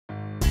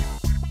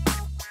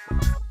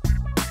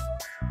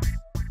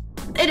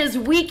It is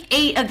week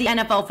 8 of the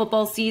NFL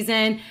football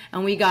season,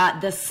 and we got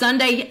the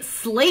Sunday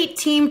slate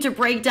team to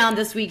break down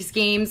this week's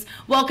games.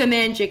 Welcome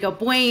in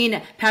Jacob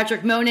Wayne,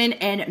 Patrick Monin,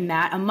 and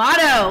Matt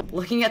Amato.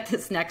 Looking at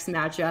this next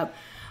matchup,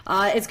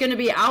 it's going to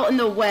be out in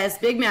the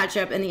West, big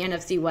matchup in the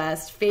NFC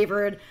West.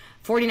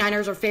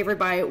 49ers are favored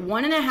by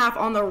 1.5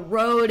 on the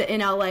road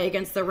in LA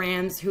against the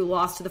Rams, who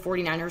lost to the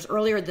 49ers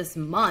earlier this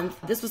month.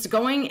 This was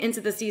going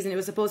into the season. It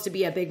was supposed to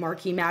be a big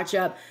marquee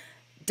matchup.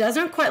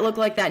 Doesn't quite look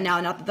like that now.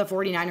 Not that the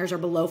 49ers are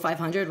below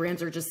 500.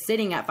 Rams are just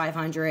sitting at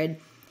 500.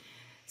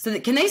 So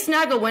can they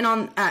snag a win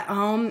at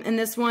home in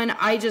this one?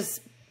 This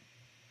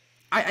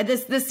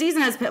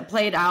season has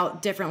played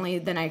out differently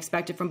than I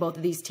expected from both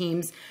of these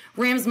teams.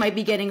 Rams might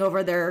be getting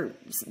over their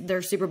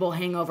Super Bowl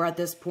hangover at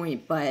this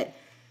point, but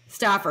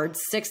Stafford,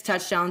 6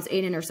 touchdowns,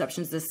 8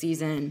 interceptions this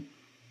season.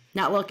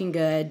 Not looking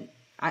good.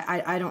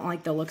 I don't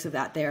like the looks of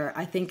that there.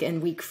 I think in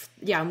week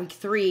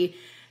 3,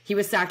 he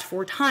was sacked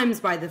 4 times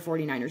by the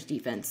 49ers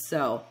defense.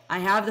 So I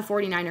have the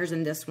 49ers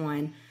in this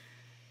one.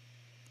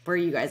 Where are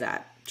you guys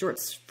at?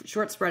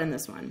 Short spread in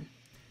this one.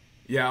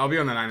 Yeah, I'll be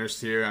on the Niners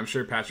too. I'm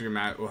sure Patrick and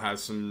Matt will have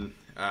some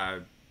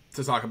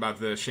to talk about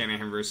the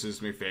Shanahan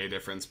versus McVay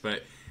difference.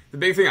 But the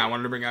big thing I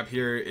wanted to bring up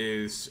here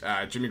is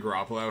Jimmy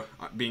Garoppolo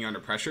being under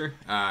pressure.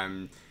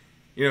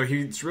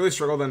 He's really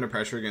struggled under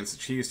pressure against the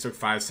Chiefs, took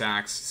 5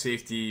 sacks,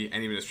 safety,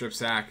 and even a strip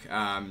sack.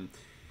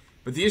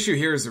 But the issue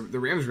here is the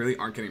Rams really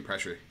aren't getting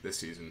pressure this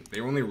season. They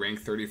only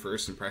rank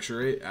 31st in pressure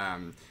rate.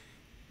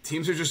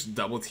 Teams are just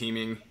double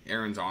teaming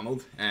Aaron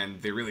Donald,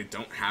 and they really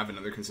don't have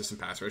another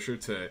consistent pass rusher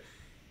to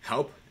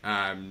help.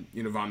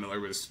 Von Miller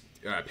was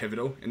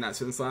pivotal in that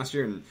sense last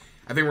year, and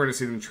I think we're going to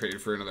see them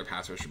trade for another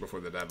pass rusher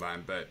before the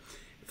deadline. But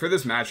for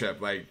this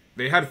matchup,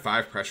 they had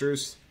 5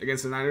 pressures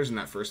against the Niners in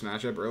that first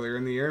matchup earlier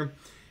in the year,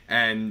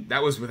 and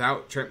that was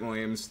without Trent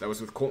Williams. That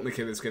was with Colton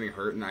McKivitz getting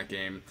hurt in that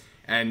game.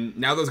 And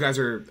now those guys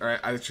are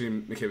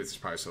actually, McKivitz is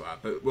probably still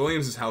out, but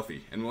Williams is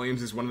healthy, and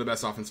Williams is one of the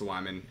best offensive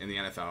linemen in the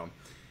NFL.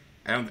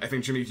 I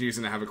think Jimmy G is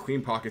going to have a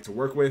clean pocket to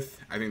work with.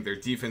 I think their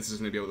defense is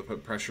going to be able to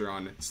put pressure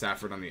on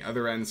Stafford on the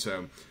other end.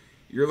 So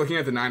you're looking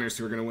at the Niners,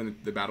 who are going to win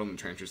the battle in the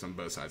trenches on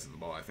both sides of the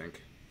ball, I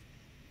think.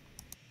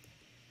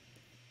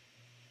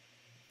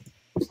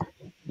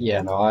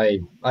 Yeah, no,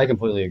 I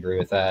completely agree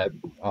with that.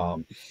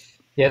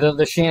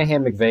 The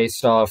Shanahan-McVay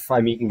stuff,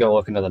 you can go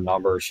look into the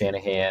numbers.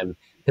 Shanahan,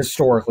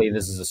 historically,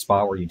 this is a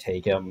spot where you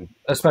take him,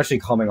 especially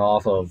coming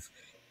off of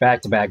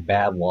back-to-back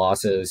bad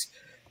losses.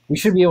 We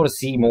should be able to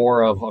see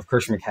more of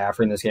Christian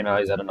McCaffrey in this game now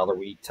he's had another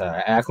week to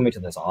acclimate to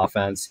this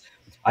offense.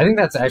 I think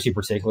that's actually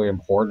particularly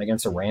important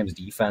against the Rams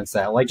defense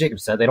that, like Jacob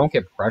said, they don't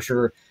get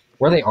pressure.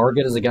 Where they are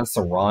good is against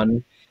the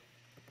run.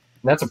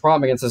 That's a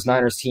problem against this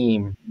Niners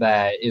team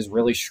that is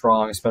really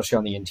strong, especially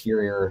on the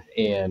interior,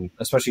 and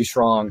especially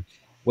strong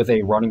with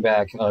a running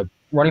back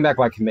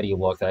by committee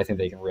look that I think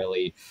they can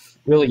really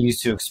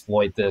use to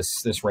exploit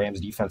this Rams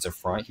defensive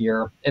front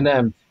here. And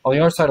then on the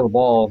other side of the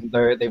ball,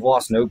 they've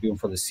lost Noteboom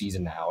for the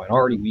season now, an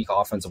already weak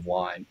offensive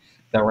line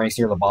that ranks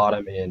near the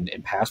bottom in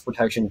pass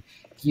protection.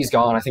 He's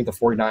gone. I think the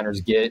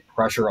 49ers get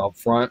pressure up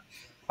front.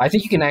 I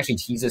think you can actually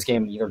tease this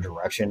game in either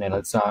direction, and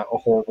it's not a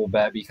horrible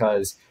bet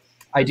because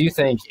I do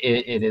think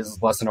it is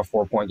less than a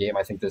 4-point game.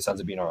 I think this ends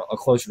up being a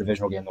closer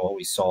divisional game than what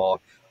we saw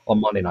on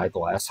Monday night the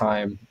last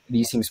time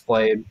these teams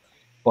played.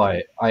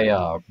 But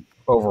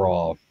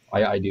overall,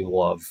 I do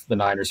love the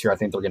Niners here. I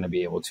think they're going to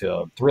be able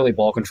to really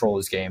ball control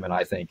this game, and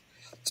I think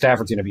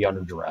Stafford's going to be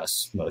under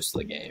duress most of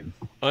the game.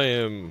 I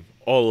am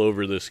all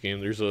over this game.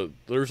 There's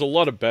a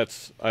lot of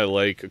bets I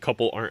like. A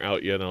couple aren't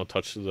out yet, and I'll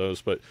touch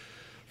those. But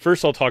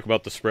first, I'll talk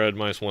about the spread,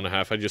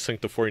 -1.5. I just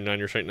think the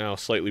 49ers right now, a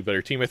slightly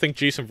better team. I think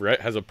Jason Verrett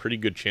has a pretty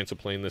good chance of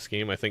playing this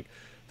game. I think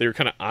they're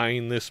kind of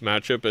eyeing this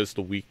matchup as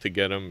the week to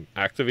get him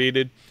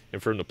activated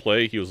and for him to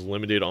play. He was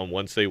limited on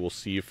Wednesday. We'll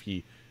see if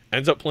he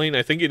ends up playing.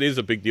 I think it is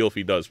a big deal if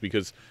he does,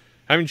 because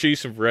having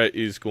Jason Verrett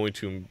is going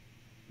to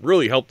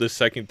really help this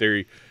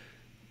secondary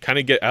kind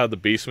of get out of the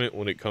basement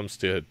when it comes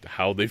to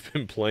how they've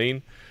been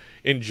playing.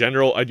 In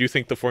general, I do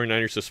think the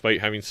 49ers,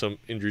 despite having some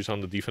injuries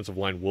on the defensive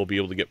line, will be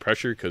able to get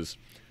pressure, because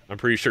I'm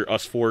pretty sure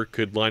us 4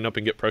 could line up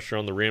and get pressure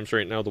on the Rams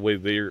right now the way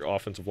their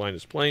offensive line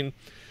is playing.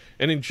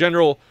 And in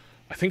general,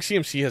 I think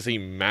CMC has a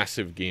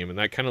massive game, and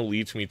that kind of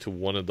leads me to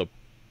one of the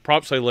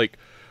props I like,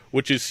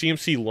 which is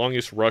CMC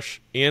longest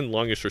rush and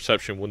longest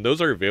reception. When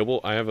those are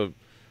available, I have a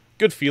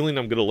good feeling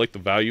I'm going to like the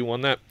value on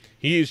that.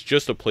 He is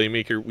just a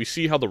playmaker. We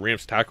see how the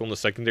Rams tackle in the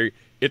secondary.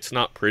 It's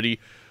not pretty.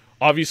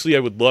 Obviously, I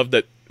would love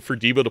that for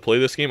Debo to play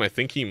this game. I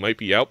think he might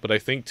be out, but I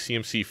think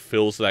CMC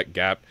fills that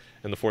gap,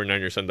 and the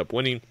 49ers end up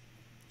winning.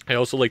 I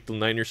also like the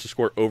Niners to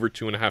score over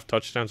 2.5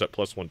 touchdowns at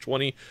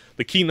 +120.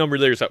 The key number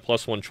there is at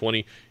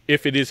 +120.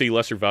 If it is a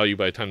lesser value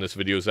by the time this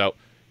video is out,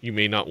 you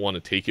may not want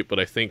to take it, but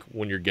I think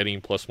when you're getting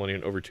 +money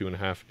and over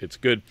 2.5, it's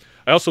good.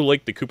 I also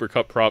like the Cooper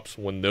Kupp props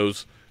when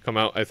those come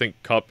out. I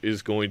think Kupp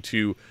is going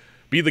to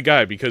be the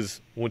guy, because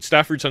when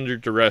Stafford's under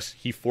duress,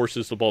 he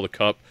forces the ball to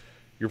Kupp.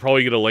 You're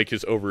probably going to like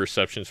his over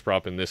receptions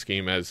prop in this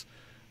game, as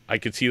I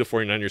could see the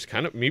 49ers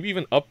kind of maybe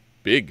even up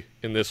big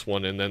in this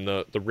one, and then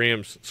the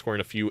Rams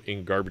scoring a few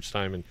in garbage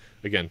time, and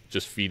again,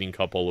 just feeding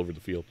Kupp all over the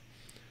field.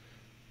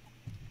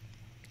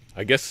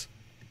 I guess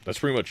that's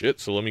pretty much it.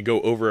 So let me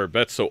go over our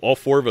bets. So all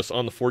 4 of us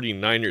on the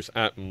 49ers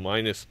at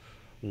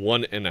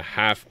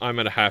 -1.5. I'm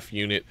at a half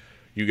unit.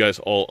 You guys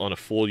all on a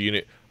full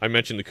unit. I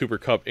mentioned the Cooper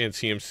Kupp and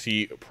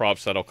CMC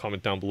props that I'll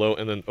comment down below.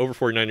 And then over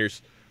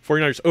 49ers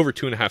over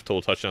 2.5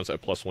 total touchdowns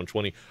at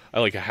 +120. I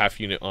like a half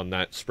unit on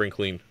that,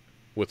 sprinkling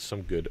with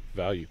some good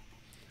value.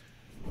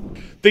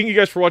 Thank you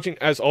guys for watching.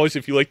 As always,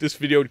 if you like this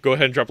video, go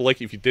ahead and drop a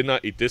like. If you did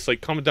not, a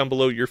dislike. Comment down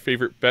below your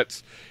favorite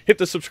bets. Hit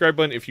the subscribe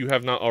button if you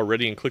have not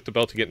already, and click the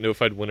bell to get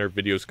notified when our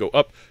videos go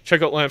up.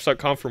 Check out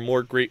lineups.com for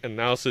more great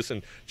analysis,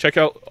 and check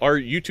out our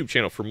YouTube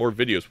channel for more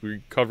videos.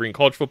 We're covering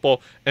college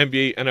football,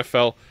 NBA,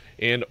 NFL,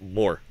 and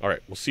more. All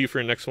right, we'll see you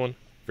for the next one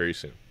very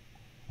soon.